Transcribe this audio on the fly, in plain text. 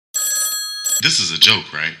This is a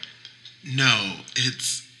joke, right? No,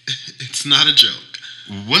 it's not a joke.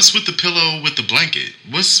 What's with the pillow with the blanket?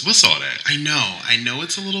 What's all that? I know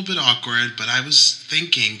it's a little bit awkward, but I was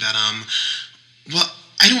thinking that well,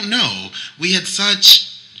 I don't know. We had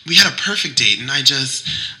a perfect date, and I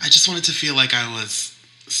just wanted to feel like I was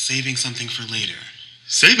saving something for later.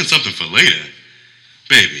 Saving something for later?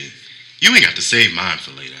 Baby, you ain't got to save mine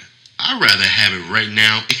for later. I'd rather have it right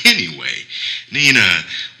now anyway. Nina,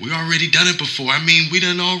 we already done it before. I mean, we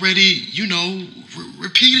done already,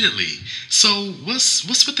 repeatedly. So what's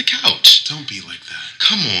with the couch? Don't be like that.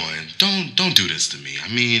 Come on, don't do this to me. I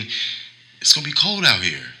mean, it's gonna be cold out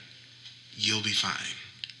here. You'll be fine.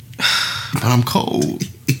 But I'm cold.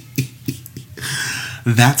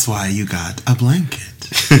 That's why you got a blanket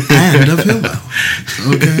and a pillow.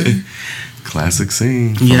 Okay? Classic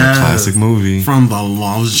scene from a classic movie. From the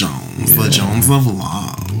Love Jones. Yeah. The Jones of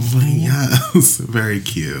Love. Yes. Very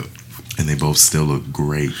cute. And they both still look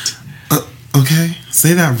great. Okay.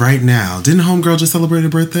 Say that right now. Didn't Homegirl just celebrate her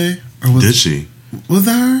birthday? Did she? Was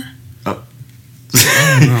that her?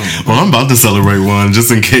 Well, I'm about to celebrate one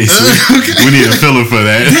just in case. We need a filler for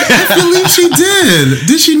that. I believe she did.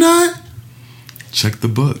 Did she not? Check the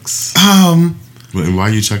books. And while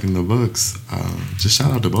you checking the books, just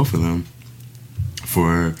shout out to both of them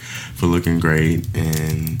for looking great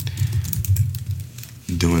and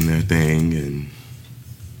doing their thing. And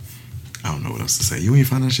I don't know what else to say. You ain't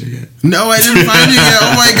find that shit yet? No, I didn't find it yet.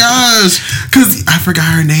 Oh my gosh. Because I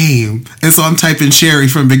forgot her name. And so I'm typing Sherry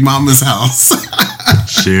from Big Mama's house.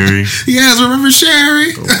 Sherry? Yes, remember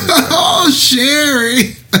Sherry? Oh,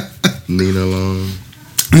 Sherry. Nia Long.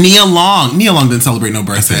 Nia Long didn't celebrate no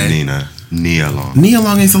birthday. Nia Long. Nia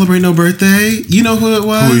Long ain't celebrate no birthday. You know who it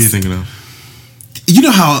was? Who are you thinking of? You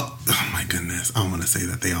know how... Oh my goodness. I don't want to say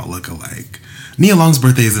that they all look alike. Nia Long's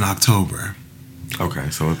birthday is in October. Okay,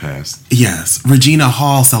 so it passed. Yes. Regina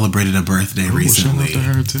Hall celebrated a birthday recently. Shout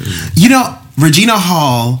out to her too. You know, Regina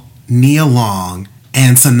Hall, Nia Long,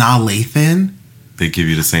 and Sanaa Lathan... They give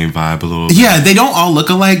you the same vibe a little bit. Yeah, they don't all look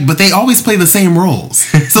alike, but they always play the same roles.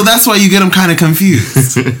 So that's why you get them kind of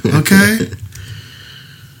confused. Okay?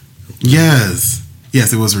 Yes,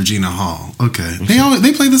 it was Regina Hall. Okay.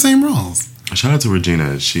 They play the same roles. Shout out to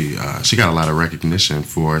Regina. She got a lot of recognition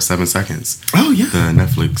for 7 Seconds. Oh, yeah. The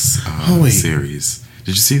Netflix series.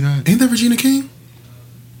 Did you see that? Ain't that Regina King?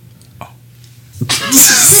 Oh.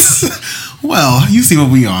 Well, you see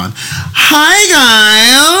what we on. Hi,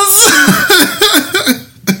 guys.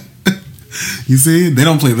 You see? They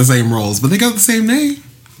don't play the same roles, but they got the same name.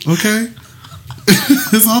 Okay?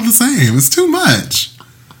 It's all the same. It's too much.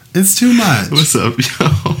 What's up, yo?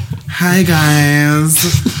 Hi, guys.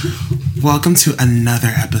 Welcome to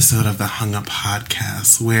another episode of the Hung Up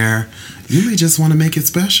Podcast, where you may just want to make it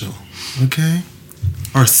special, okay?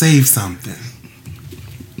 Or save something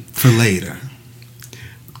for later.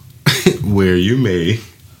 Where you may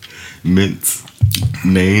mince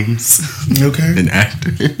names, okay, and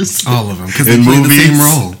actors, all of them, because they play movies. The same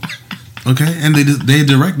role, okay, and they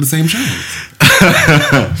direct the same shows.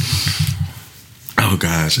 Oh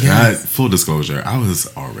gosh! Yes. Full disclosure, I was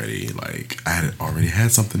already I had already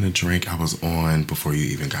had something to drink. I was on before you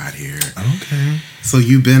even got here. Okay, so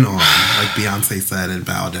you've been on, like Beyonce said, and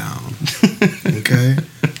bow down. Okay.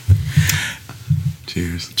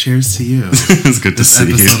 Cheers to you. It's good to see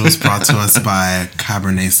you. This episode was brought to us by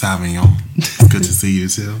Cabernet Sauvignon. It's good to see you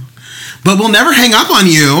too. But we'll never hang up on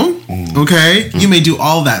you. Okay? You may do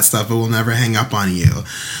all that stuff, but we'll never hang up on you.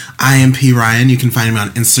 I am P. Ryan. You can find me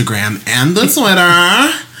on Instagram and the Twitter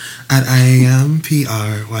at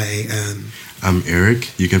IAMPRYAN. I'm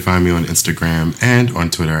Eric. You can find me on Instagram and on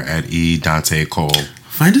Twitter at eDanteCole.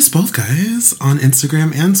 Find us both, guys, on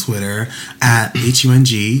Instagram and Twitter at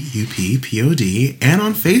HUNGUPPOD and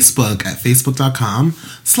on Facebook at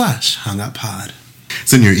facebook.com/hunguppod.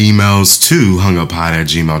 Send your emails to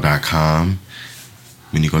hunguppod@gmail.com.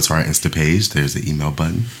 When you go to our Insta page, there's an email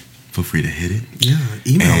button. Feel free to hit it. Yeah,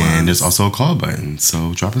 email us. And there's also a call button,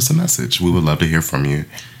 so drop us a message. We would love to hear from you.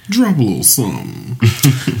 Drop a little something.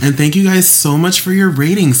 And thank you guys so much for your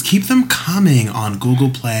ratings. Keep them coming on Google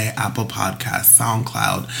Play, Apple Podcasts,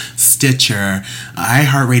 SoundCloud, Stitcher,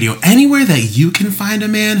 iHeartRadio, anywhere that you can find a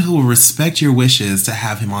man who will respect your wishes to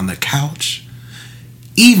have him on the couch,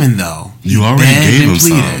 even though you already gave him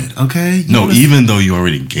some. Okay? Even though you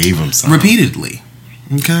already gave him some. Repeatedly.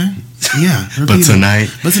 Okay? Yeah. But tonight,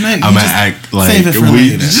 I'm going to act like save it for we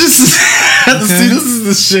later. Just have to see, this is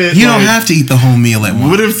the shit. You don't have to eat the whole meal at once.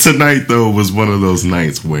 What if tonight, though, was one of those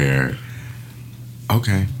nights where,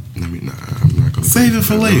 okay, I'm not going to save it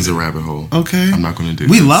for later. It's a rabbit hole. Okay. I'm not going to do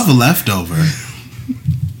We this. love a leftover.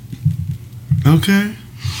 Okay.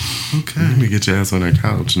 Okay. Let me get your ass on that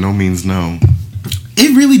couch. No means no.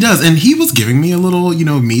 It really does. And he was giving me a little,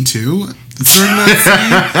 me too. During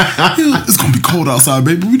that scene. It's going to be cold outside,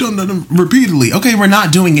 baby. We done that repeatedly. Okay, we're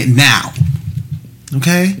not doing it now.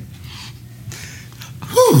 Okay?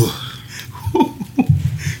 Whew.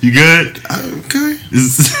 You good? Okay.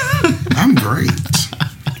 I'm great.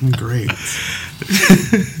 I'm great.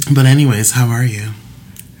 But anyways, how are you?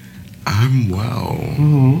 I'm well.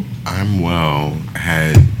 Mm-hmm. I'm well.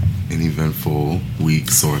 Had an eventful week,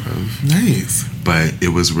 sort of. Nice. But it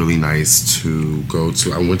was really nice to go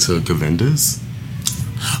to. I went to Govinda's.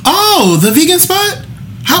 Oh, the vegan spot?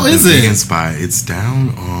 How is it? The vegan spot. It's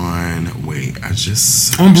down on. Wait, I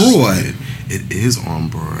just on Broad. It is on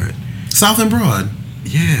Broad. South and Broad.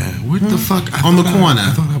 Yeah, what the fuck? On the corner.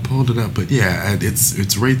 I thought I pulled it up, but yeah,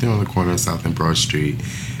 it's right there on the corner of South and Broad Street.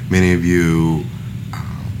 Many of you,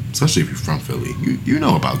 especially if you're from Philly, you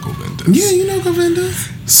know about Govinda's. Yeah, you know Govinda's.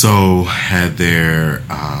 So had their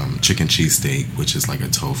chicken cheesesteak, which is like a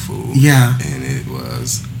tofu. Yeah, and it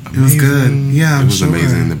was amazing. It was good. Yeah, it was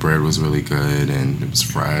amazing. The bread was really good, and it was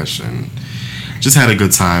fresh, and just had a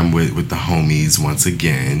good time with the homies once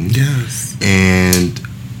again. Yes, and.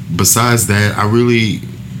 Besides that, I really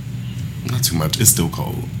not too much. It's still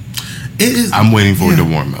cold. It is. I'm waiting for it to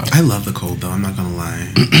warm up. I love the cold though. I'm not gonna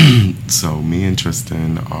lie. So me and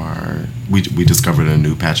Tristan we discovered a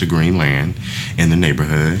new patch of green land in the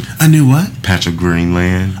neighborhood. A new what? Patch of green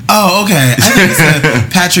land. Oh, okay. I think you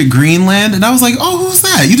said Patrick Greenland, and I was like, oh, who's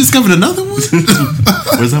that? You discovered another one?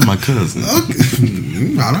 Where's that? My cousin.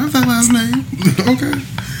 Okay. I don't have that last name. Okay.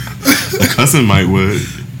 A cousin might would.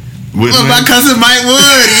 Well, my cousin Mike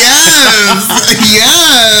Wood, yes,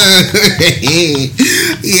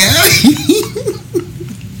 yeah.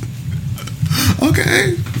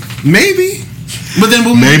 Okay, maybe, but then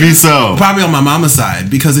maybe so. Probably on my mama's side,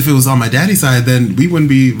 because if it was on my daddy's side, then we wouldn't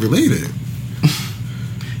be related.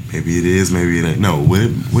 Maybe it is, maybe it ain't. No,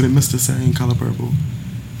 would it Mr. say in Color Purple?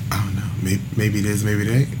 I don't know. Maybe it is, maybe it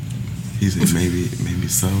ain't. He said maybe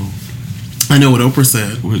so. I know what Oprah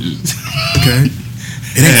said. Okay.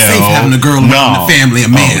 It ain't safe having a girl in the family, a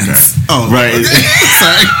man's. Oh, okay. Right. Okay.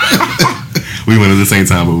 Sorry. We went at the same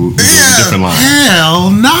time, but we were on different lines.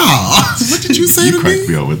 Hell no. What did you say to me? You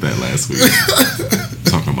cracked me up with that last week.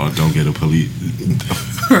 Talking about don't get a police.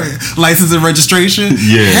 Right. License and registration?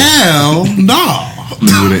 Yeah. Hell no.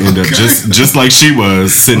 We would have ended up just like she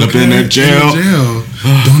was, sitting up in that jail.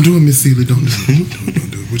 Don't do it, Miss Seeley. Don't do it.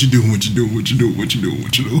 Don't do it. What you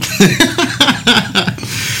doing?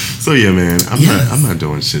 So yeah, man, I'm not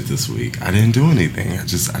doing shit this week. I didn't do anything. I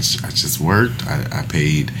just worked. I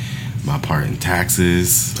paid my part in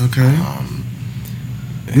taxes. Okay.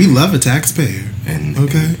 We love a taxpayer. And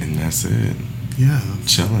that's it. Yeah.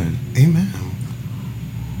 Chilling. Amen.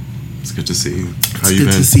 It's good to see you. How you been?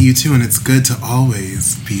 It's good to see you too, and it's good to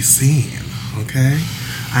always be seen. Okay.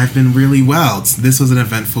 I've been really well. This was an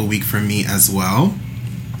eventful week for me as well.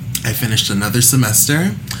 I finished another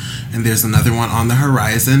semester. And there's another one on the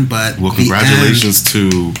horizon, but congratulations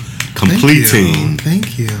to completing.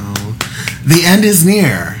 Thank you. The end is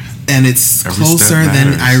near, and it's closer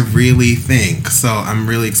than I really think. So I'm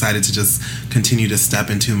really excited to just continue to step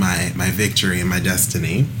into my victory and my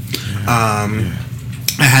destiny. I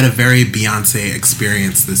had a very Beyonce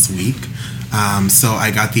experience this week. So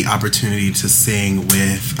I got the opportunity to sing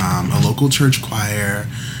with a local church choir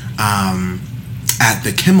at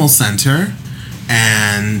the Kimmel Center.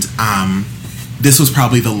 And this was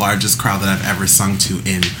probably the largest crowd that I've ever sung to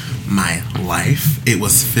in my life. It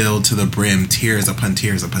was filled to the brim, tears upon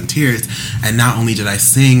tears upon tears. And not only did I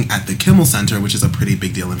sing at the Kimmel Center, which is a pretty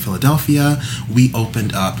big deal in Philadelphia, we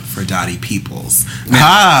opened up for Dottie Peoples.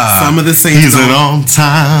 Now, some of the saints he's an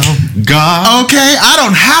on-time God. Okay, I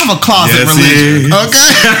don't have a closet religion.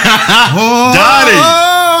 Okay, Dottie.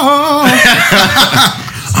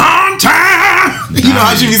 On time. You know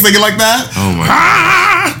how she be singing like that? Oh my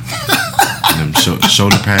God. Them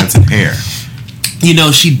shoulder pads and hair. You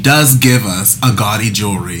know, she does give us a gaudy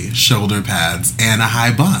jewelry, shoulder pads, and a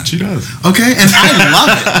high bun. She does. Okay, and I love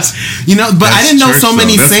it. You know, but I didn't know so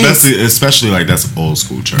many saints. Especially like that's old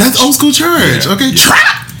school church. That's old school church. Yeah, okay, yeah.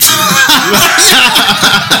 Trap.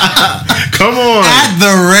 Come on. At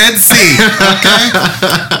the Red Sea. Okay,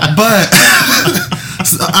 but.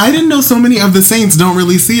 I didn't know so many of the saints don't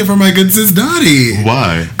really see it for my good sis Dottie.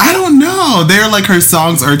 Why? I don't know. They're like, her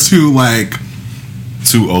songs are too like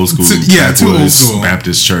too old school. Too old school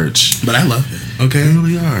Baptist church. But I love it. Okay, they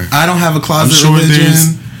really are. I don't have a closet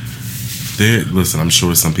religion. Listen, I'm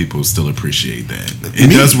sure some people still appreciate that.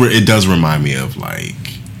 It does remind me of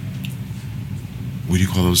like, what do you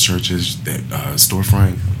call those churches? That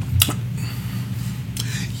storefront.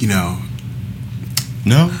 No?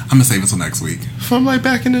 I'm going to save it till next week. From like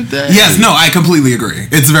back in the day. Yes, no, I completely agree.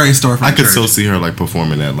 It's very storefront. I could still see her like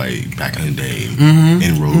performing at like back in the day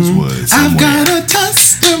in Rosewood. I've got a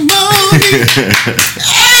testimony.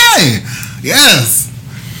 Hey! Yes.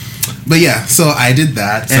 But yeah, so I did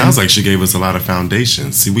that. Sounds like she gave us a lot of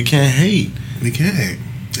foundations. See, we can't hate. We can't hate.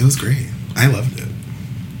 It was great. I loved it.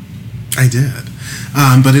 I did.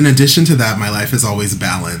 But in addition to that, my life is always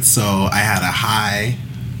balanced. So I had a high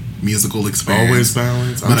musical experience. Always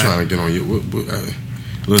balanced? I'm trying to get on you.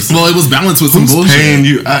 Listen. Well, it was balanced with some bullshit. Paying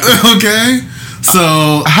you? Okay.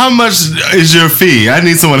 So how much is your fee? I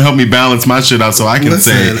need someone to help me balance my shit out so I can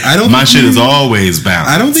say my shit is always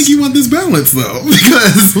balanced. I don't think you want this balance though,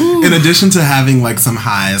 because in addition to having like some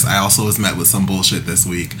highs, I also was met with some bullshit this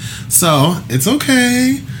week. So it's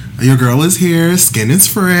okay. Your girl is here. Skin is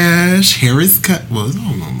fresh. Hair is cut. Well, I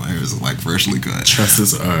don't know. My hair is like freshly cut.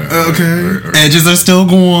 Tresses are okay. Edges are still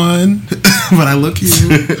going, but I look cute,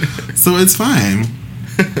 so it's fine.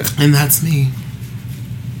 And that's me.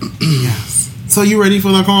 Yes. So you ready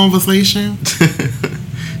for the conversation?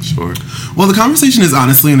 Sure. Well, the conversation is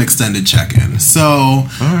honestly an extended check-in. So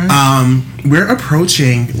we're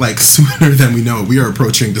approaching, like sooner than we know, we are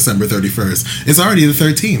approaching December 31st. It's already the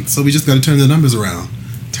 13th, so we just got to turn the numbers around.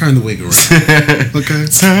 Turn the wig around. Okay?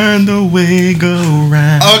 Turn the wig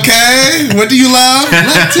around. Okay? What do you love?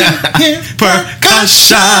 Let to hear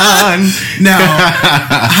percussion. Now,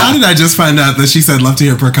 how did I just find out that she said love to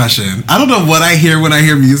hear percussion? I don't know what I hear when I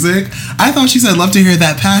hear music. I thought she said love to hear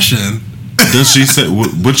that passion. Does she say,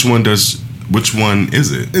 which one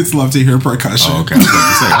is it? It's love to hear percussion. Oh, okay. I was about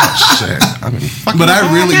to say, oh, shit. I mean, but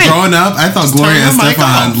I really, growing up, I thought Gloria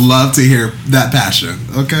Estefan loved to hear that passion.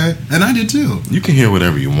 Okay? And I did too. You can hear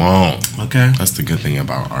whatever you want. Okay. That's the good thing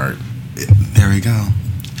about art. There we go.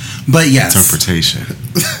 But yes. Interpretation.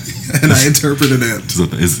 And I interpreted it.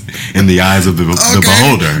 It's in the eyes of the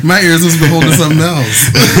beholder. My ears was beholding something else.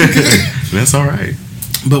 Okay. That's all right.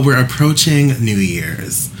 But we're approaching New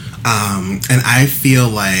Year's. And I feel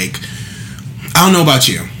like, I don't know about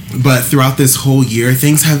you, but throughout this whole year,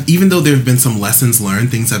 things have, even though there have been some lessons learned,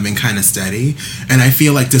 things have been kind of steady. And I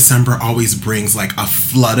feel like December always brings like a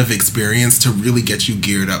flood of experience to really get you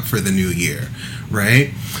geared up for the new year,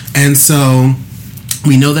 right? And so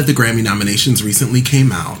we know that the Grammy nominations recently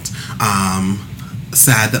came out.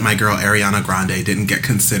 Sad that my girl Ariana Grande didn't get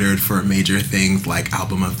considered for major things like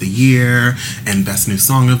Album of the Year and Best New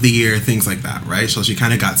Song of the Year, things like that, right? So she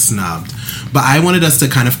kind of got snubbed. But I wanted us to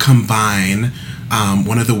kind of combine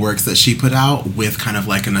one of the works that she put out with kind of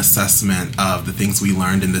like an assessment of the things we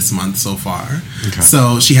learned in this month so far. Okay.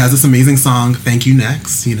 So she has this amazing song, Thank You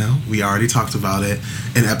Next. You know, we already talked about it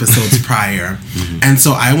in episodes prior. Mm-hmm. And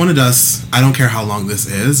so I wanted us, I don't care how long this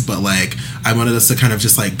is, but like I wanted us to kind of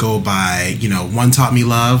just like go by, you know, one taught me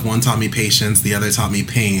love, one taught me patience, the other taught me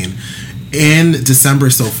pain. In December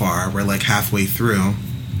so far, we're like halfway through.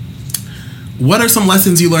 What are some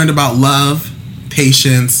lessons you learned about love,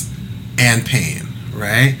 patience, and pain,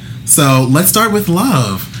 right? So let's start with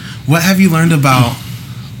love. What have you learned about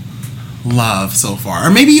love so far?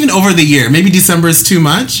 Or maybe even over the year. Maybe December is too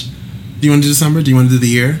much. Do you want to do December? Do you want to do the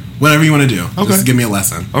year? Whatever you want to do. Okay. Just give me a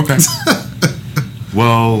lesson. Okay.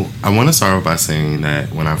 Well, I want to start by saying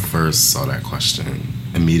that when I first saw that question,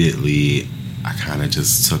 immediately I kind of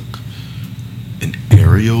just took an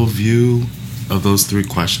aerial view of those three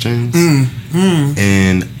questions.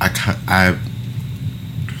 And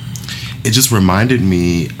it just reminded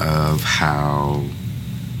me of how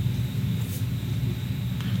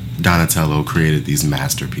Donatello created these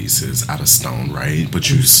masterpieces out of stone, right?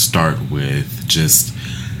 But you start with just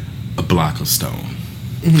a block of stone.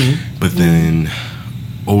 Mm-hmm. But then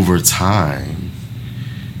over time,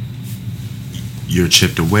 you're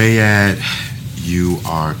chipped away at, you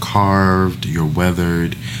are carved, you're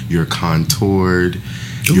weathered, you're contoured,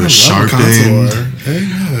 you're sharpened.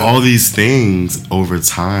 All these things over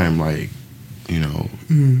time, like, you know,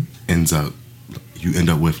 you end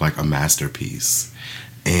up with like a masterpiece.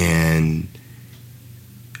 And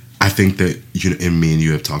I think that, you know, and me and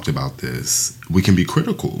you have talked about this, we can be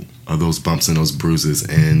critical of those bumps and those bruises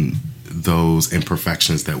and those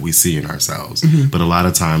imperfections that we see in ourselves. Mm-hmm. But a lot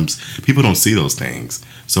of times people don't see those things.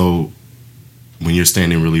 So when you're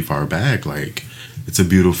standing really far back, like, it's a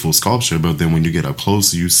beautiful sculpture, but then when you get up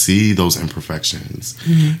close, you see those imperfections.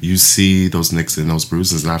 Mm-hmm. You see those nicks and those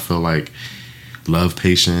bruises. And I feel like love,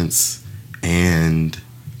 patience, and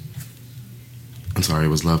it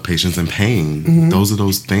was love, patience, and pain. Mm-hmm. Those are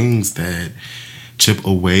those things that chip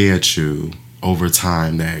away at you over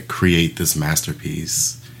time that create this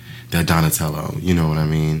masterpiece, that Donatello, you know what I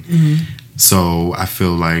mean? Mm-hmm. So I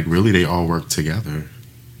feel like really they all work together.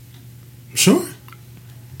 Sure.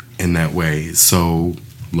 In that way. So,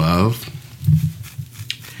 love,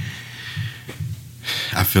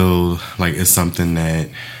 I feel like it's something that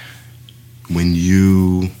when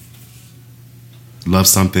you love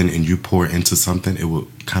something and you pour into something, it will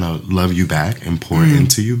kind of love you back and pour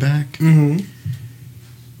into you back. Mm-hmm.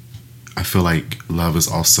 I feel like love is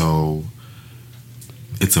also,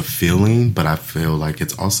 it's a feeling, but I feel like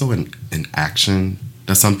it's also an action.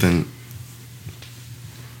 That's something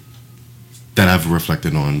that I've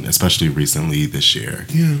reflected on, especially recently this year.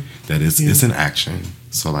 Yeah. That it's an action.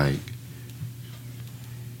 So like,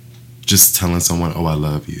 just telling someone, oh, I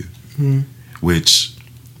love you. Mm-hmm. Which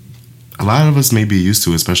a lot of us may be used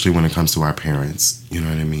to, especially when it comes to our parents. You know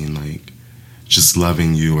what I mean? Like, just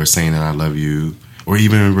loving you or saying that I love you, or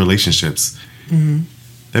even in relationships. Mm-hmm.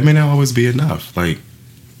 That may not always be enough. Like,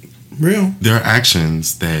 real. There are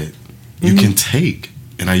actions that you can take.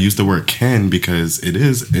 And I use the word can because it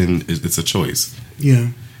is, and it's a choice. Yeah.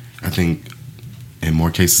 I think in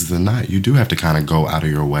more cases than not, you do have to kind of go out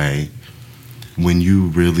of your way when you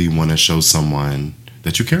really want to show someone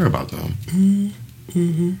that you care about them.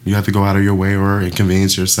 Mm-hmm. You have to go out of your way or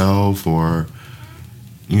inconvenience yourself or,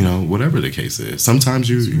 you know, whatever the case is. Sometimes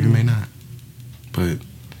you may not. But,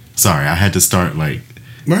 sorry, I had to start like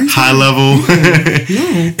high level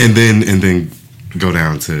and then go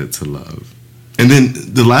down to love. And then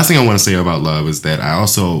the last thing I want to say about love is that I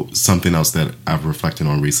also, something else that I've reflected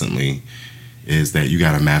on recently is that you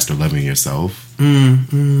got to master loving yourself.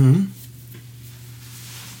 Mm-hmm.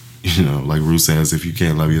 You know, like Ruth says, if you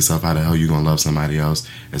can't love yourself, how the hell you going to love somebody else?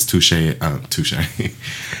 As touche,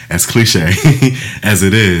 as cliche as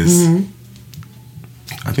it is,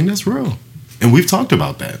 I think that's real. And we've talked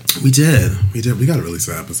about that. We did. We got a really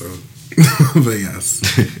sad episode. But yes.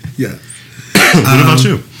 Yeah. What about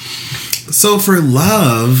you? So for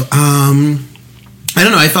love, I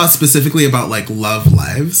don't know. I thought specifically about like love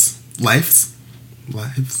lives,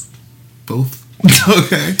 both.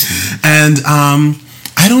 Okay. And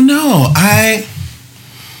I don't know.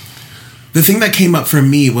 The thing that came up for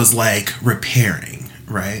me was like repairing,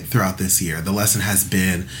 right? Throughout this year, the lesson has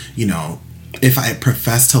been, you know, if I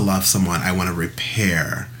profess to love someone, I want to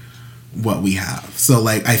repair what we have. So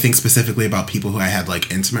like, I think specifically about people who I had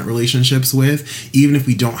like intimate relationships with, even if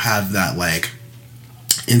we don't have that like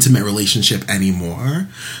intimate relationship anymore,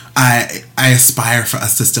 I aspire for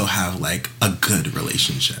us to still have like a good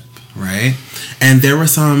relationship, right? And there were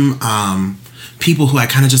some people who I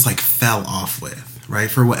kind of just like fell off with,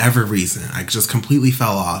 right? For whatever reason, I just completely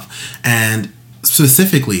fell off. And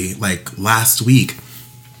specifically like last week,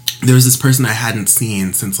 there was this person I hadn't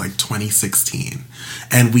seen since like 2016.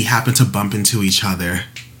 And we happened to bump into each other,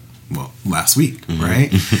 well, last week,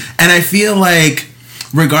 right? And I feel like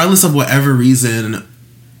regardless of whatever reason,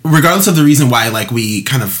 regardless of the reason why like we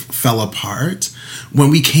kind of fell apart,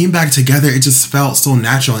 when we came back together, it just felt so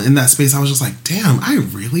natural. And in that space, I was just like, damn, I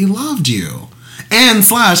really loved you. And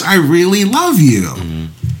 / I really love you.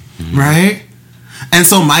 Right? And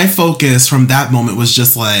so my focus from that moment was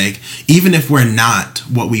just like, even if we're not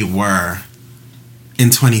what we were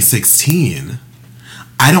in 2016,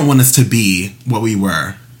 I don't want us to be what we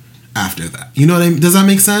were after that. You know what I mean? Does that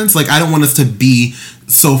make sense? Like, I don't want us to be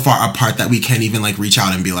so far apart that we can't even like reach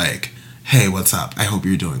out and be like, hey, what's up? I hope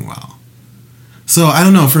you're doing well. So I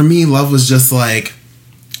don't know. For me, love was just like,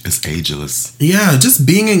 it's ageless. Yeah, just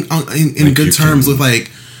being in like good terms with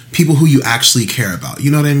like people who you actually care about.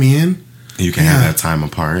 You know what I mean? You can have that time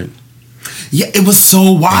apart. Yeah, it was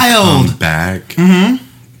so wild. Come back. Mm-hmm.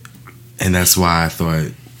 And that's why I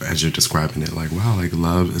thought, as you're describing it, like, wow, like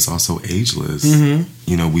love is also ageless. Mm-hmm.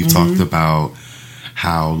 You know, we've talked about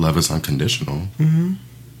how love is unconditional. Mm-hmm.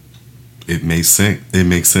 It makes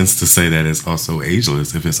sense to say that it's also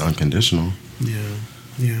ageless if it's unconditional. Yeah.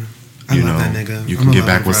 I love that nigga. You can get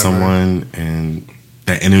back with someone and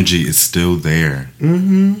that energy is still there.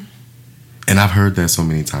 Mm-hmm. And I've heard that so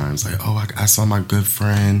many times. Like, oh, I saw my good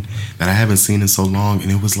friend that I haven't seen in so long,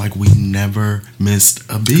 and it was like we never missed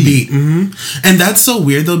a beat. Mm-hmm. And that's so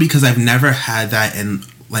weird, though, because I've never had that in,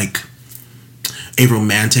 like, a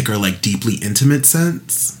romantic or, like, deeply intimate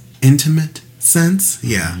sense. Intimate sense?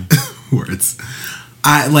 Yeah. Mm-hmm. Words.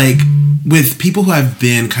 I, like, with people who I've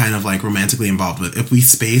been kind of, like, romantically involved with, if we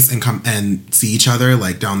space and come and see each other,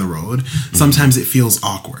 like, down the road, sometimes it feels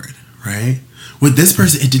awkward, right? With this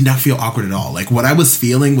person, it did not feel awkward at all. Like, what I was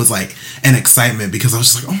feeling was, like, an excitement because I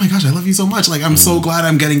was just like, oh, my gosh, I love you so much. Like, I'm so glad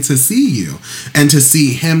I'm getting to see you. And to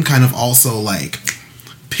see him kind of also, like,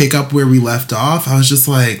 pick up where we left off, I was just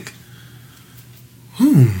like,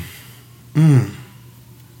 Okay.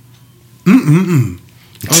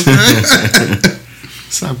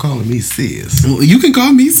 Stop calling me sis. Well, you can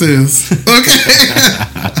call me sis. Okay.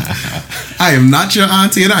 I am not your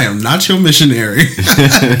auntie and I am not your missionary.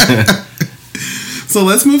 So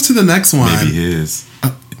let's move to the next one. Maybe his,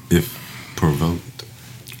 if provoked.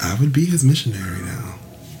 I would be his missionary now.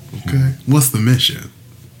 Okay. What's the mission?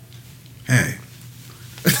 Hey.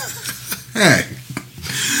 Hey.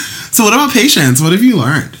 So what about patience? What have you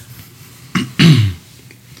learned?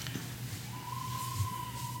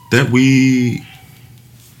 That we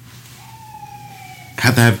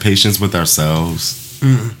have to have patience with ourselves.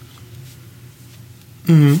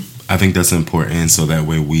 I think that's important, so that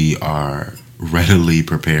way we are readily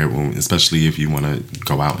prepared, when, especially if you want to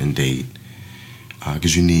go out and date,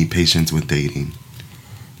 because you need patience with dating,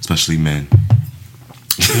 especially men.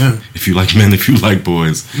 Yeah. If you like men, if you like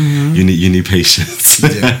boys, you need patience.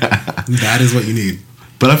 Yeah. That is what you need.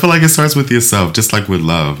 But I feel like it starts with yourself, just like with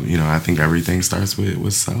love. You know, I think everything starts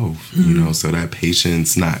with self. You know, so that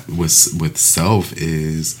patience, not with self,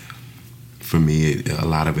 is, for me, a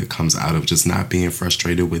lot of it comes out of just not being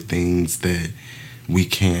frustrated with things that we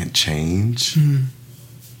can't change.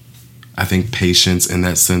 I think patience in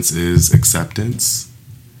that sense is acceptance.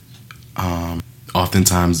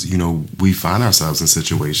 Oftentimes, you know, we find ourselves in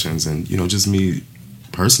situations, and, you know, just me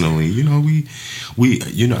personally, you know, we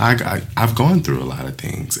you know, I've gone through a lot of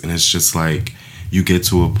things, and it's just like you get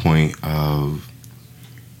to a point of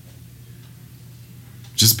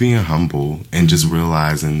just being humble and just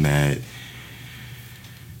realizing that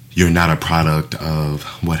you're not a product of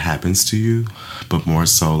what happens to you, but more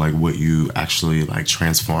so like what you actually like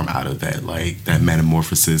transform out of that, like that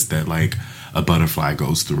metamorphosis that like a butterfly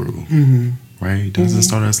goes through. Right? It doesn't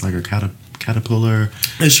start as like a caterpillar.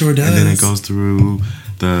 It sure does. And then it goes through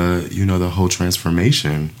the, you know, the whole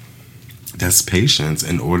transformation. That's patience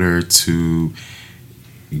in order to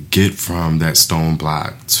get from that stone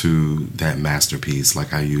block to that masterpiece,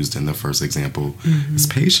 like I used in the first example. It's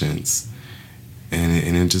patience.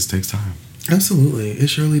 And it just takes time. Absolutely. It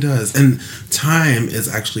surely does. And time is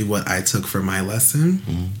actually what I took for my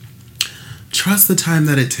lesson. Trust the time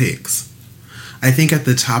that it takes. I think at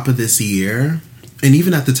the top of this year, and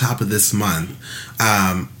even at the top of this month,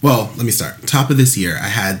 well, let me start. Top of this year, I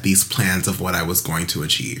had these plans of what I was going to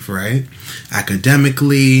achieve, right?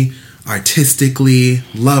 Academically, artistically,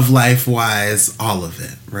 love life-wise, all of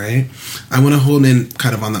it, right? I want to hold in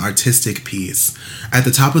kind of on the artistic piece. At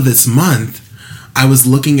the top of this month, I was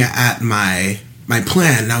looking at my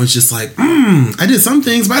plan, and I was just like, I did some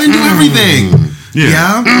things, but I didn't do everything.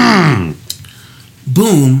 Yeah?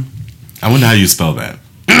 Boom. I wonder how you spell that.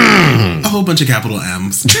 A whole bunch of capital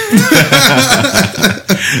M's.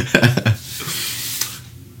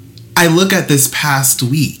 I look at this past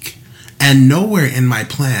week, and nowhere in my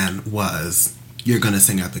plan was, you're going to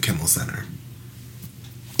sing at the Kimmel Center.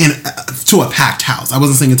 To a packed house. I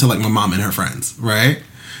wasn't singing to like my mom and her friends, right?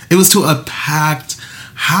 It was to a packed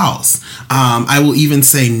house. I will even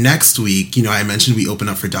say next week, you know, I mentioned we open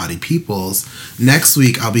up for Dottie Peoples. Next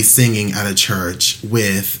week, I'll be singing at a church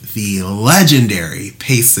with the legendary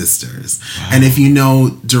Pace Sisters. Wow. And if you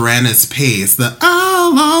know Duranis Pace, the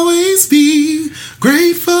I'll always be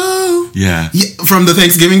grateful. Yeah. From the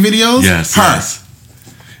Thanksgiving videos? Yes. Her. Yes.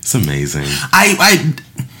 It's amazing.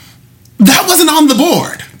 That wasn't on the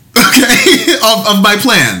board, okay, of my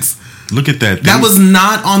plans. Look at that. That was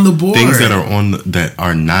not on the board. Things that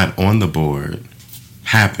are not on the board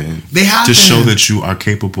happen. They happen to show that you are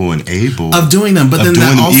capable and able of doing them. But then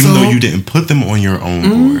that also, even though you didn't put them on your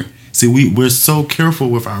own board. See, we're so careful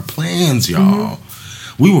with our plans, y'all.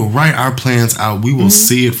 We will write our plans out. We will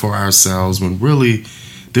see it for ourselves, when really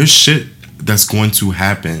there's shit that's going to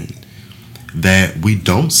happen that we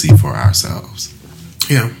don't see for ourselves.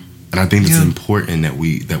 Yeah. And I think it's important that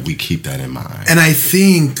we keep that in mind. And I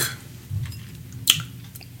think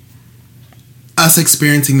us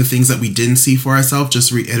experiencing the things that we didn't see for ourselves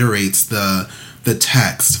just reiterates the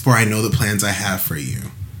text, for I know the plans I have for you.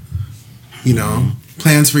 You know,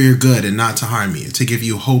 plans for your good and not to harm you, to give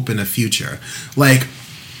you hope in a future. Like,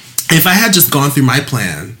 if I had just gone through my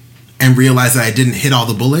plan and realized that I didn't hit all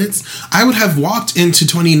the bullets, I would have walked into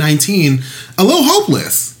 2019 a little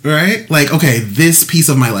hopeless, right? Like, okay, this piece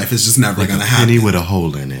of my life is just never going to happen. Penny with a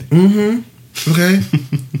hole in it. Okay?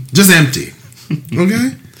 Just empty.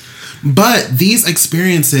 Okay? But these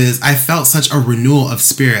experiences, I felt such a renewal of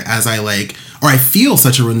spirit as I feel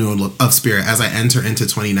such a renewal of spirit as I enter into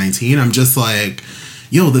 2019. I'm just like,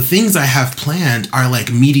 yo, the things I have planned are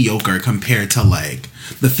like mediocre compared to like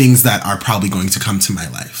the things that are probably going to come to my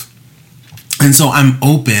life. And so I'm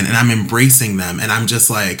open and I'm embracing them, and I'm just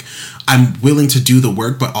like, I'm willing to do the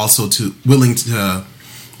work, but also willing to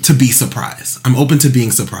be surprised. I'm open to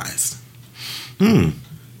being surprised.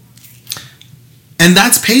 And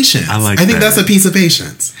that's patience. I think that's a piece of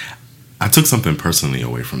patience. I took something personally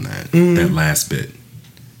away from that last bit,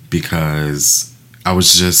 because I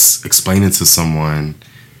was just explaining to someone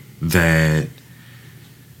that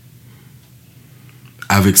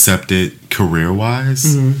I've accepted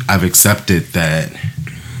career-wise. I've accepted that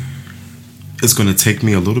it's going to take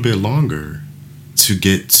me a little bit longer to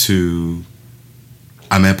get to...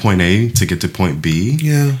 I'm at point A to get to point B.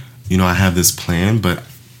 Yeah. You know, I have this plan, but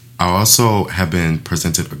I also have been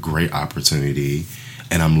presented a great opportunity,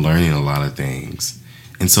 and I'm learning a lot of things.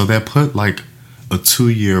 And so that put like a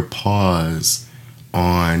 2-year pause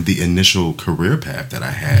on the initial career path that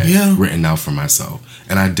I had written out for myself.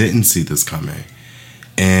 And I didn't see this coming.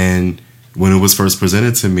 And when it was first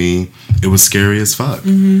presented to me, it was scary as fuck.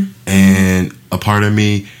 And a part of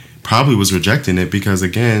me probably was rejecting it because,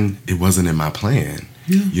 again, it wasn't in my plan,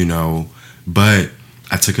 you know. But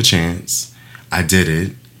I took a chance. I did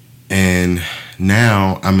it. And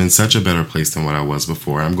now I'm in such a better place than what I was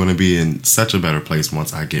before. I'm going to be in such a better place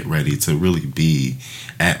once I get ready to really be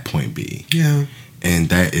at point B. Yeah. And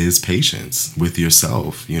that is patience with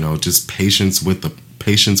yourself, you know, just patience with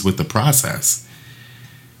the process.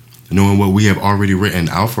 Knowing what we have already written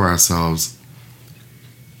out for ourselves,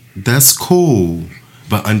 that's cool.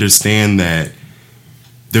 But understand that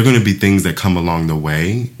there are going to be things that come along the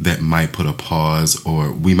way that might put a pause,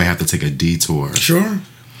 or we might have to take a detour. Sure.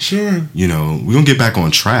 You know, we're going to get back on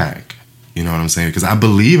track. You know what I'm saying? Because I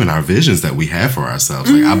believe in our visions that we have for ourselves.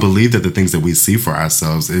 Like, I believe that the things that we see for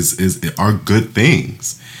ourselves are good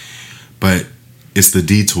things. But it's the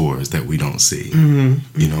detours that we don't see.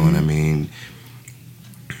 You know what I mean?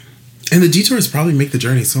 And the detours probably make the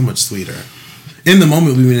journey so much sweeter. In the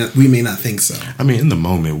moment, we may not think so. I mean, in the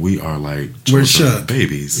moment, we are like we're shook.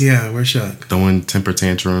 Babies. Yeah, we're shook. Throwing temper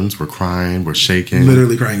tantrums. We're crying. We're shaking.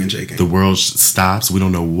 Literally crying and shaking. The world stops. We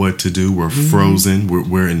don't know what to do. We're frozen.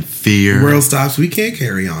 We're in fear. The world stops. We can't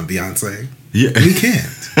carry on, Beyonce. Yeah. We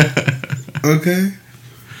can't. Okay?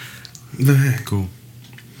 Go ahead. Cool.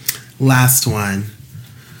 Last one.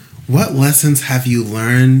 What lessons have you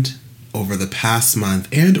learned over the past month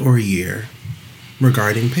and or year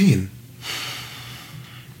regarding pain?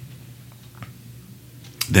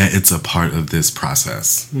 That it's a part of this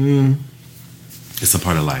process. It's a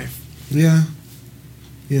part of life. Yeah.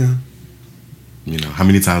 You know, how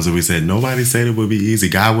many times have we said nobody said it would be easy?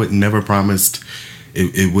 God would never promised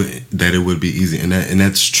it would be easy, and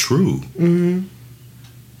that's true.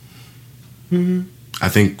 I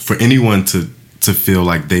think for anyone to feel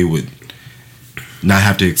like they would not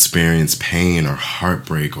have to experience pain or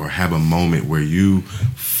heartbreak or have a moment where you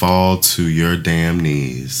fall to your damn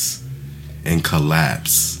knees and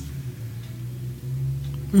collapse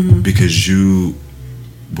because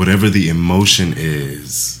whatever the emotion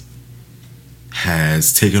is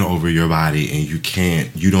has taken over your body, and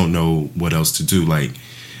you don't know what else to do. Like,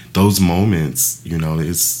 those moments, you know,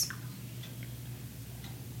 it's,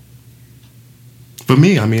 for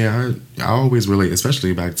me, I mean, I always relate,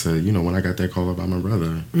 especially back to, you know, when I got that call about my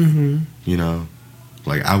brother. You know,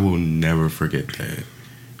 like, I will never forget that.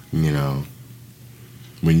 You know,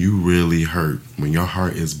 when you really hurt, when your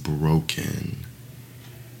heart is broken,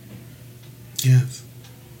 yes,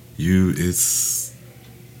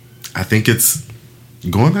 I think it's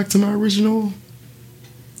going back to my original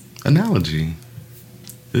analogy.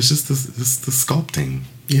 It's just the sculpting.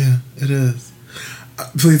 Yeah, it is.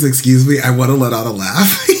 Please excuse me. I want to let out a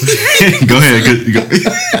laugh. Go ahead. Go.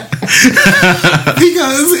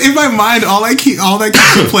 Because in my mind, all that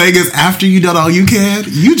keeps playing is after you done all you can,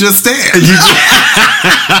 you just stand.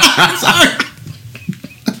 Sorry.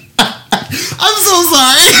 I'm so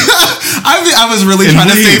sorry. I was really trying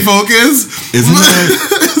to stay focused. Isn't that?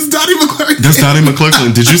 It's Donnie McClurkin. That's Donnie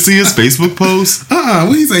McClurkin. Did you see his Facebook post?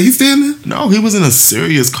 What he say? He's standing? No, he was in a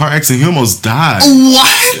serious car accident. He almost died.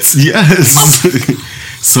 What? Yes.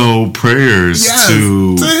 So prayers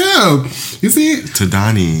to him. You see? To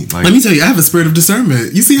Donnie. Like, let me tell you, I have a spirit of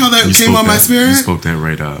discernment. You see how that came on my spirit? You spoke that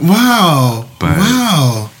right up. Wow.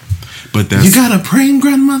 But that's... You got a praying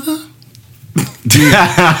grandmother?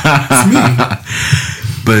 It's me.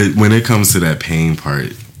 But when it comes to that pain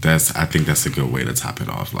part, I think that's a good way to top it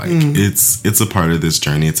off. Like, it's a part of this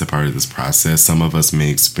journey. It's a part of this process. Some of us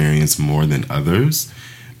may experience more than others,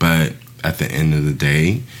 but at the end of the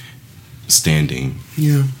day, standing.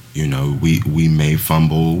 Yeah. You know, we may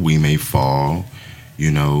fumble, we may fall,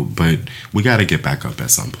 you know, but we got to get back up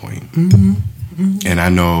at some point. And I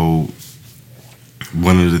know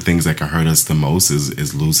one of the things that can hurt us the most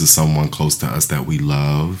is losing someone close to us that we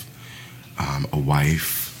love, a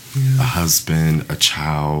wife, a husband, a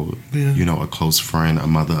child, you know, a close friend, a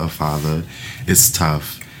mother, a father. It's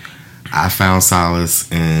tough. I found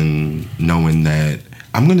solace in knowing that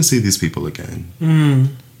I'm going to see these people again.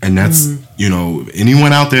 And that's, you know,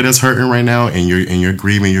 anyone out there that's hurting right now and you're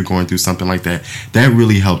grieving, you're going through something like that, that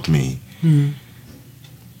really helped me. And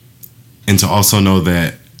to also know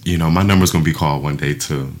that, you know, my number's going to be called one day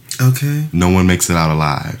too. Okay. No one makes it out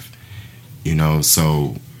alive. You know,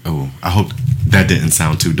 so, I hope that didn't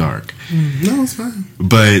sound too dark. No, it's fine.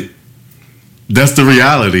 But that's the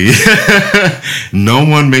reality. No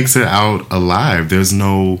one makes it out alive. There's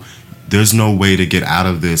no way to get out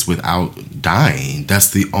of this without dying. That's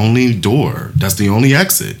the only door. That's the only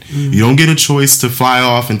exit. You don't get a choice to fly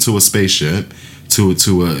off into a spaceship to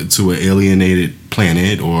an alienated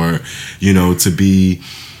planet, or, you know, to be,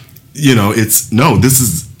 you know, it's no. This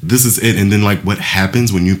is it. And then, like, what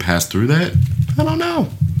happens when you pass through that? I don't know.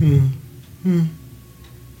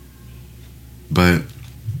 But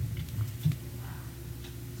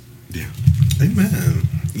yeah. Amen.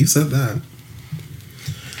 You said that.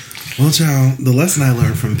 Well, child, the lesson I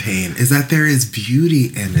learned from pain is that there is beauty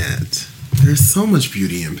in it. There's so much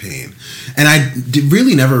beauty in pain. And I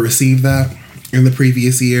really never received that in the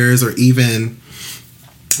previous years, or even,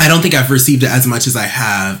 I don't think I've received it as much as I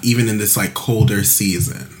have even in this, like, colder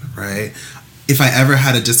season, right? If I ever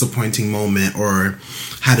had a disappointing moment or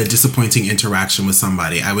had a disappointing interaction with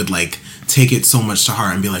somebody, I would, like, take it so much to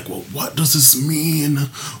heart and be like, well, what does this mean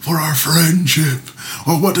for our friendship?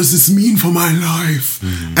 Or what does this mean for my life?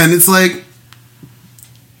 And it's like,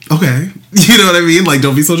 okay. You know what I mean? Like,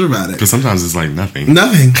 don't be so dramatic. Because sometimes it's like nothing.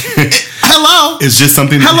 Nothing. Hello. It's just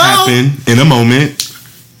something that happened in a moment.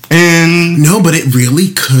 And no, but it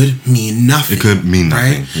really could mean nothing. It could mean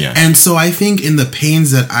nothing, right? Yeah. And so I think in the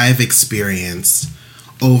pains that I've experienced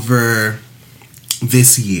over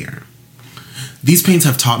this year, these pains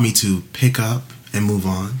have taught me to pick up and move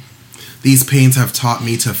on. These pains have taught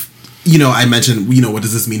me to, you know, I mentioned, you know, what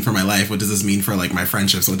does this mean for my life? What does this mean for, like, my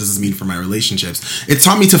friendships? What does this mean for my relationships? It's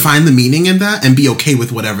taught me to find the meaning in that and be okay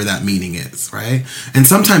with whatever that meaning is, right? And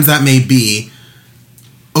sometimes that may be,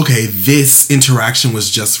 okay, this interaction was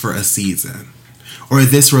just for a season, or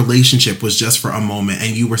this relationship was just for a moment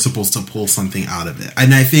and you were supposed to pull something out of it.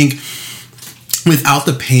 And I think without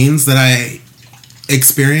the pains that I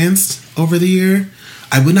experienced over the year,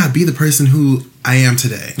 I would not be the person who I am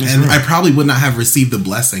today. That's and right. I probably would not have received the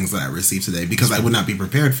blessings that I received today because I would not be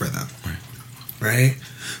prepared for them. Right?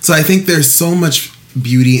 So I think there's so much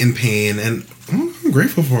beauty in pain, and I'm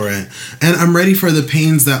grateful for it. And I'm ready for the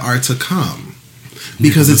pains that are to come.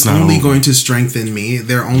 Because it's only going to strengthen me.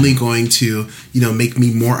 They're only going to, you know, make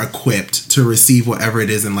me more equipped to receive whatever it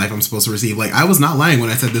is in life I'm supposed to receive. Like, I was not lying when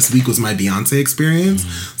I said this week was my Beyonce experience.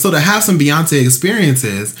 So to have some Beyonce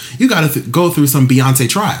experiences, you got to go through some Beyonce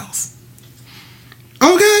trials.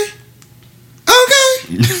 Okay.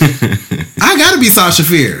 I got to be Sasha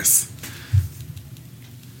Fierce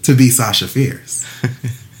to be Sasha Fierce.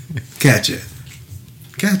 Catch it.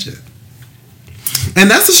 And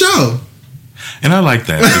that's the show. And I like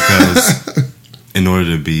that because in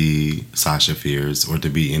order to be Sasha Fierce or to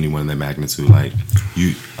be anyone in that magnitude, like,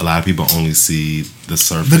 a lot of people only see the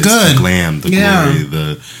surface, the good, the glam, the glory,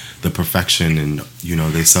 the perfection, and, you know,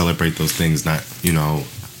 they celebrate those things, not, you know,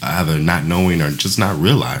 either not knowing or just not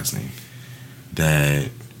realizing that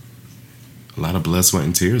a lot of blood, sweat,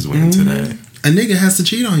 and tears went into that. A nigga has to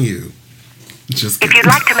cheat on you. Just if you'd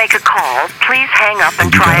like to make a call, please hang up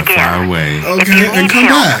and try again. Far away. Okay, if you need and come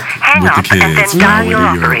help, back. hang With up the kids. and then dial your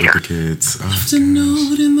operator. With the kids. Oh, To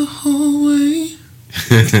know it in the hallway.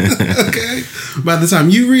 Okay. By the time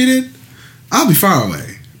you read it, I'll be far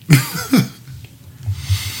away.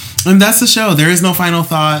 And that's the show. There is no final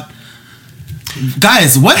thought.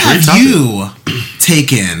 Guys, what have you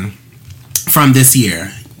taken from this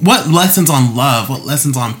year? What lessons on love? What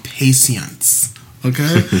lessons on patience?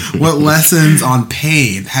 Okay? What lessons on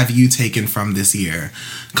pain have you taken from this year?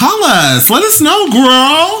 Call us. Let us know,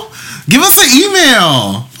 girl. Give us an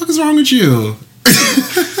email. What the fuck is wrong with you?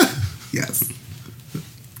 Yes.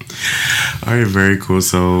 All right, very cool.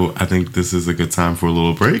 So I think this is a good time for a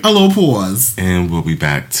little break. A little pause. And we'll be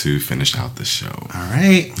back to finish out the show. All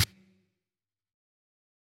right.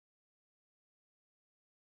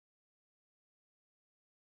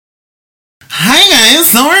 Hi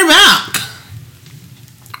guys, so we're back.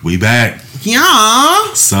 We back. Yeah.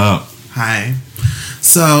 What's up? Hi.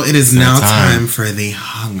 So it is now time for the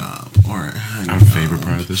hung up or hung Our up. favorite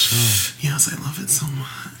part of the show. Yes, I love it so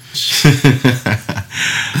much.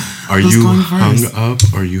 Are Who's you going hung first?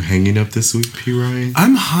 up? Are you hanging up this week, P. Ryan?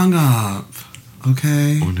 I'm hung up.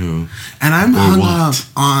 Okay. On who? And I'm Or hung what? up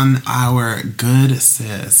on our good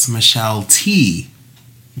sis, Michelle T.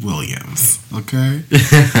 Williams. Okay.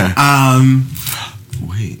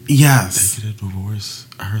 Wait. Yes. They get a divorce?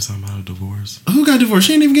 I heard something about a divorce. Who got divorced?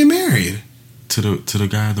 She didn't even get married. To the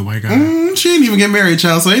guy, the white guy? She didn't even get married,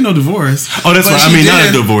 child, so ain't no divorce. Oh, that's right. I mean, not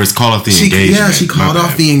a divorce. Call off the engagement. Yeah, she called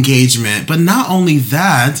off the engagement. But not only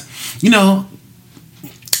that, you know,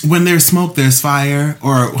 when there's smoke, there's fire.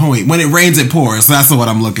 Or, when it rains, it pours. That's what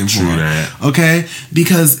I'm looking for. True that. Okay?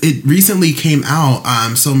 Because it recently came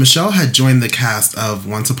out. So Michelle had joined the cast of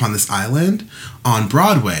Once Upon This Island on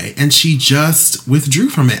Broadway. And she just withdrew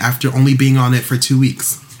from it after only being on it for 2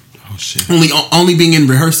 weeks. Oh, shit. Only being in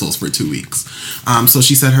rehearsals for 2 weeks. So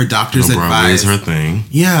she said her doctors advised. Broadway is her thing.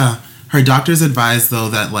 Yeah. Her doctors advised, though,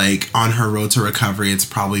 that, like, on her road to recovery, it's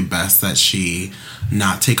probably best that she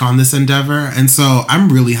not take on this endeavor. And so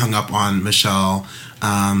I'm really hung up on Michelle,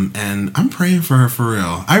 and I'm praying for her for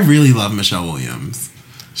real. I really love Michelle Williams.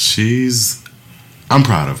 I'm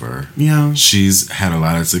proud of her. Yeah. She's had a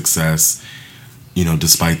lot of success, you know,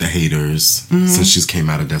 despite the haters, since she's came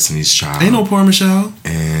out of Destiny's Child. Ain't no poor Michelle.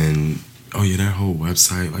 And, that whole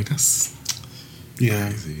website, like, that's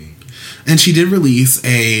crazy. And she did release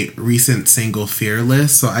a recent single,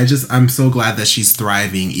 Fearless. So I'm so glad that she's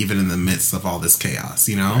thriving even in the midst of all this chaos,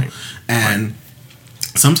 you know? Right. And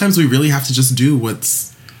sometimes we really have to just do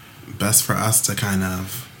what's best for us to kind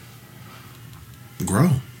of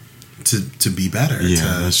grow, to be better.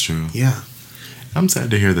 Yeah, that's true. Yeah. I'm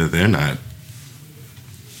sad to hear that they're not,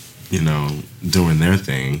 you know, doing their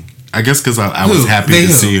thing. I guess because I was happy to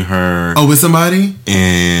see her. Oh, with somebody?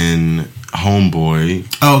 In Homeboy.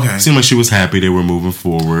 Oh, okay. Seemed like she was happy they were moving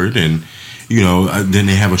forward. And, you know, then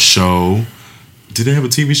they have a show. Did they have a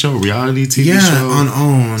TV show? A reality TV show? Yeah, on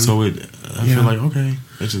OWN. So I feel like, okay.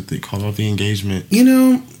 They call off the engagement. You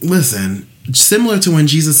know, listen. Similar to when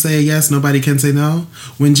Jesus say yes, nobody can say no.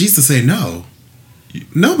 When Jesus say no,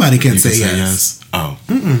 nobody can say yes. Oh.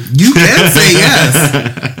 You can say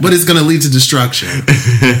yes, but it's going to lead to destruction.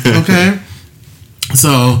 Okay?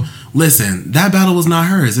 So, listen, that battle was not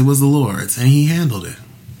hers. It was the Lord's, and he handled it.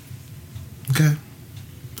 Okay?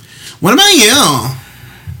 What about you?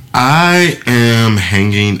 I am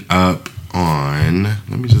hanging up on...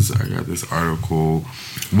 I got this article.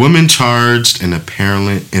 Woman charged in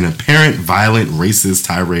apparent violent racist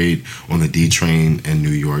tirade on the D train in New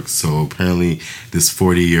York. So apparently this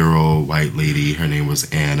 40-year-old white lady, her name was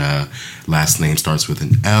Anna. Last name starts with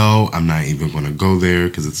an L. I'm not even going to go there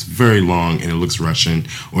because it's very long and it looks Russian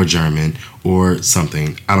or German or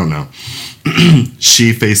something. I don't know.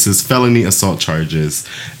 She faces felony assault charges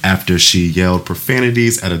after she yelled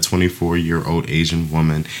profanities at a 24-year-old Asian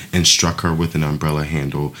woman and struck her with an umbrella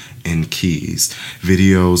handle and keys.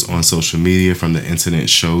 Videos on social media from the incident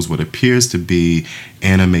shows what appears to be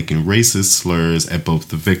Anna making racist slurs at both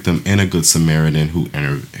the victim and a good Samaritan who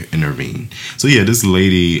intervened. So yeah, this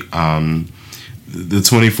lady, the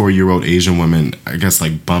 24-year-old Asian woman, I guess,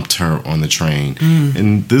 like bumped her on the train,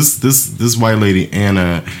 and this white lady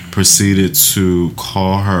Anna proceeded to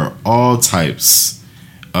call her all types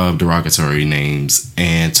of derogatory names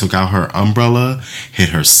and took out her umbrella, hit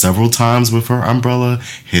her several times with her umbrella,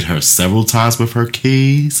 hit her several times with her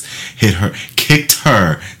keys, kicked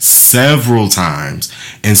her several times.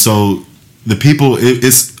 And so the people,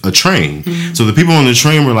 it's a train. So the people on the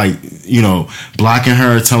train were like, you know, blocking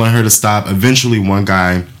her, telling her to stop. Eventually one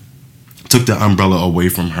guy took the umbrella away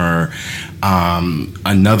from her.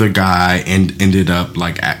 Another guy ended up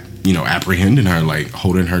like, you know, apprehending her, like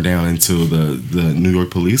holding her down until the New York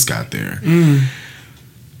police got there.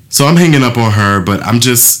 So I'm hanging up on her, but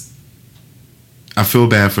I feel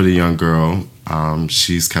bad for the young girl.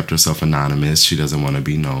 She's kept herself anonymous. She doesn't want to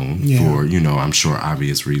be known for, you know, I'm sure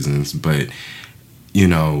obvious reasons. But, you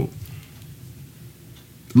know,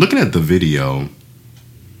 looking at the video,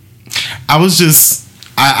 I was just,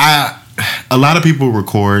 a lot of people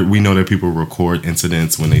we know that people record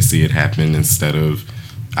incidents when they see it happen instead of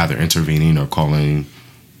either intervening or calling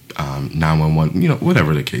 911, you know,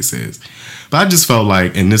 whatever the case is. But I just felt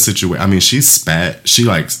like in this situation, I mean, she spat,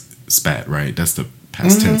 right? That's the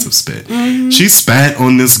past tense of spit. She spat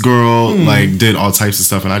on this girl, like did all types of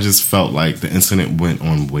stuff, and I just felt like the incident went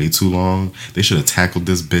on way too long. They should have tackled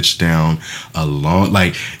this bitch down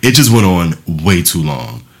like it just went on way too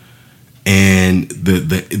long. And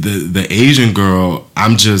the Asian girl, I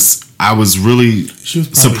was really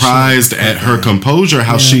surprised at her composure,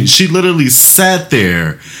 how she literally sat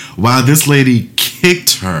there while this lady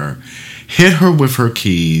kicked her, hit her with her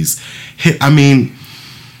keys.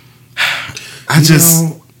 I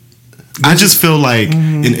just feel like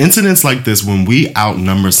in incidents like this, when we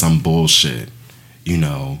outnumber some bullshit, you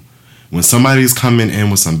know, when somebody's coming in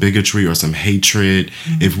with some bigotry or some hatred,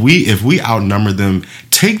 if we outnumber them,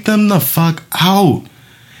 take them the fuck out.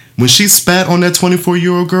 when she spat on that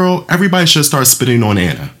 24-year-old girl, everybody should start spitting on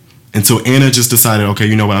Anna. And so Anna just decided, okay,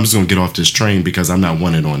 you know what? I'm just going to get off this train because I'm not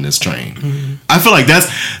wanted on this train. Mm-hmm. I feel like that's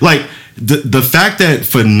like the fact that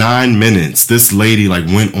for 9 minutes, this lady like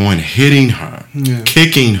went on hitting her,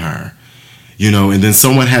 kicking her, you know, and then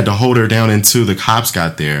someone had to hold her down until the cops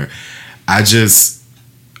got there.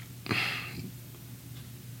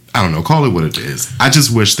 I don't know, call it what it is. I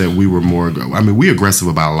just wish that we were more, we're aggressive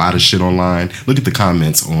about a lot of shit online. Look at the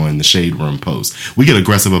comments on the Shade Room post. We get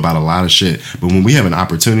aggressive about a lot of shit, but when we have an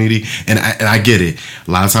opportunity, and I get it,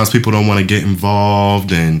 a lot of times people don't want to get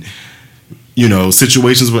involved in, you know,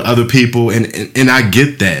 situations with other people, and I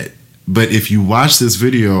get that. But if you watch this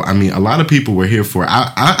video, I mean, a lot of people were here for it.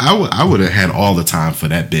 I would have had all the time for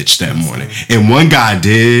that bitch that morning. And one guy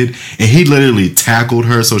did, and he literally tackled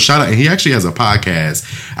her. So shout out. And he actually has a podcast.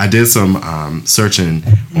 I did some searching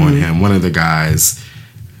on him. One of the guys,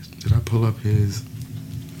 did I pull up his?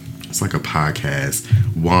 It's like a podcast.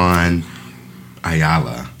 Juan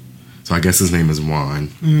Ayala. So I guess his name is Juan.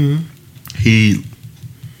 Mm-hmm.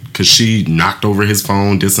 Because she knocked over his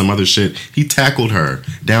phone, did some other shit. He tackled her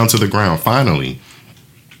down to the ground, finally.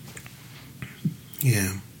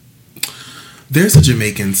 Yeah. There's a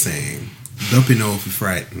Jamaican saying, "Don't be know if you're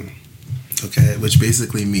frightened." Okay? Which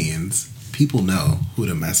basically means people know who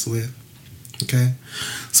to mess with. Okay?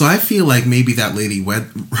 So I feel like maybe that lady read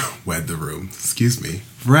the room,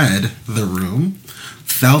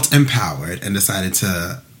 felt empowered, and decided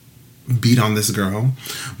to beat on this girl.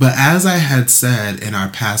 But as I had said in our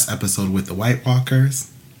past episode with the White Walkers,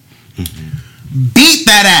 beat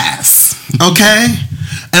that ass, okay?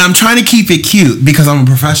 And I'm trying to keep it cute because I'm a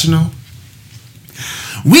professional.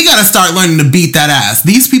 We gotta start learning to beat that ass.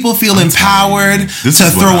 These people feel empowered to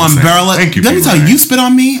throw umbrella. Let me tell you, you spit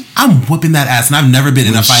on me, I'm whooping that ass, and I've never been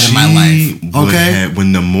in a fight in my life. Okay?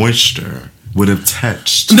 When the moisture would have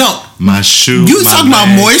touched my shoe. You talking about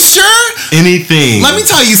moisture? Anything. Let me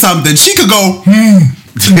tell you something. She could go, okay?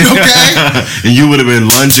 And you would have been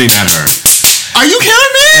lunging at her. Are you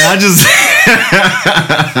kidding me? And I just...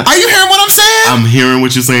 Are you hearing what I'm saying? I'm hearing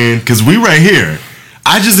what you're saying. Because we right here.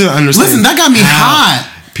 I just didn't understand. Listen, that got me hot.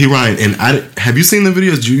 P. Ryan, and have you seen the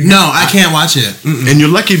videos? No, I can't watch it. Mm-mm. And you're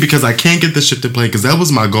lucky because I can't get the shit to play, because that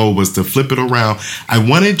was my goal, was to flip it around. I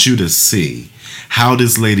wanted you to see how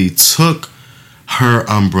this lady took her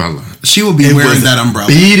umbrella. She will be wearing that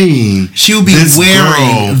umbrella. She will be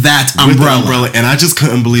wearing that umbrella. And I just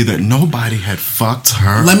couldn't believe that nobody had fucked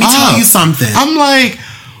her. Let me tell you something. I'm like,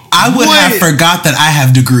 I would have forgot that I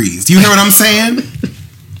have degrees. You hear what I'm saying?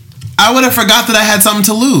 I would have forgot that I had something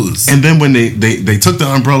to lose. And then when they took the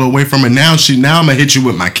umbrella away from her, now I'm gonna hit you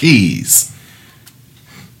with my keys.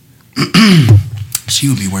 She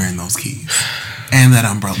would be wearing those keys. And that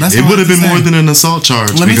umbrella. It would have been more than an assault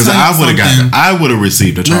charge, because I would have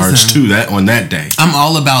received a charge too on that day. I'm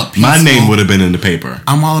all about peaceful. My name would have been in the paper.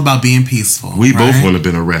 I'm all about being peaceful. We both would have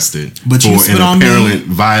been arrested for an apparent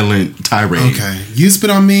violent tirade. Okay, you spit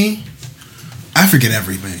on me, I forget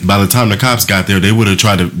everything. By the time the cops got there, they would have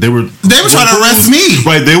tried to. They were trying to arrest me.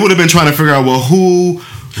 Right, they would have been trying to figure out, well, who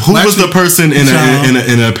was the person in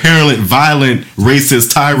an apparent violent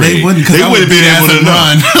racist tirade? They wouldn't, because I would have been able to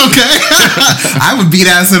run. Okay, I would beat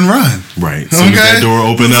ass and run. Right. So as that door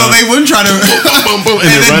opened up, so they wouldn't try to boom, boom, and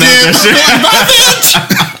then run out that shit.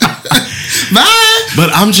 Bye.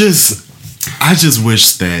 But I just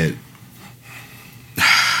wish that.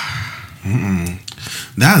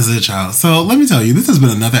 That's it, child. So let me tell you, this has been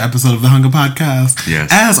another episode of the Hunger Podcast. Yes.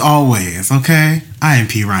 As always, okay? I am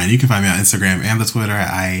P. Ryan. You can find me on Instagram and the Twitter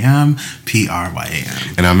at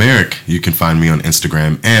IamPRYAM. And I'm Eric. You can find me on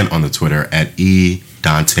Instagram and on the Twitter at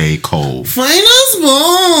eDanteCole. Find us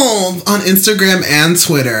both on Instagram and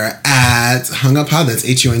Twitter at HungUpPod. That's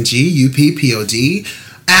HUNGUPPOD.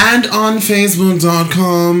 And on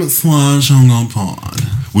Facebook.com/HungUpPod.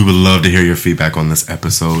 We would love to hear your feedback on this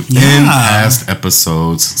episode and past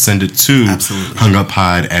episodes. Send it to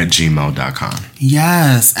hunguppod@gmail.com.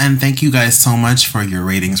 Yes, and thank you guys so much for your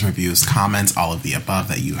ratings, reviews, comments, all of the above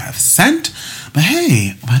that you have sent. But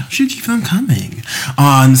hey, why don't you keep them coming?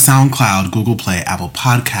 On SoundCloud, Google Play, Apple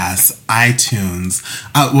Podcasts, iTunes.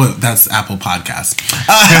 That's Apple Podcasts.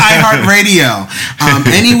 iHeartRadio.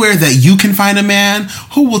 Anywhere that you can find a man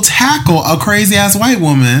who will tackle a crazy-ass white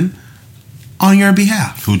woman on your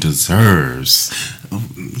behalf. Who deserves.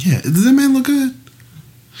 Yeah. Does that man look good?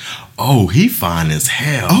 Oh, he fine as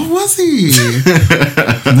hell. Oh, was he?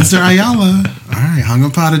 Mr. Ayala. All right.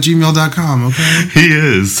 HungUpPod@gmail.com, okay? He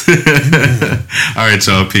is. All right,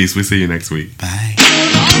 y'all. Peace. We see you next week. Bye.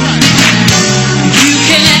 You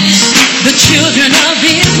can ask the children of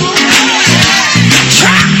Israel.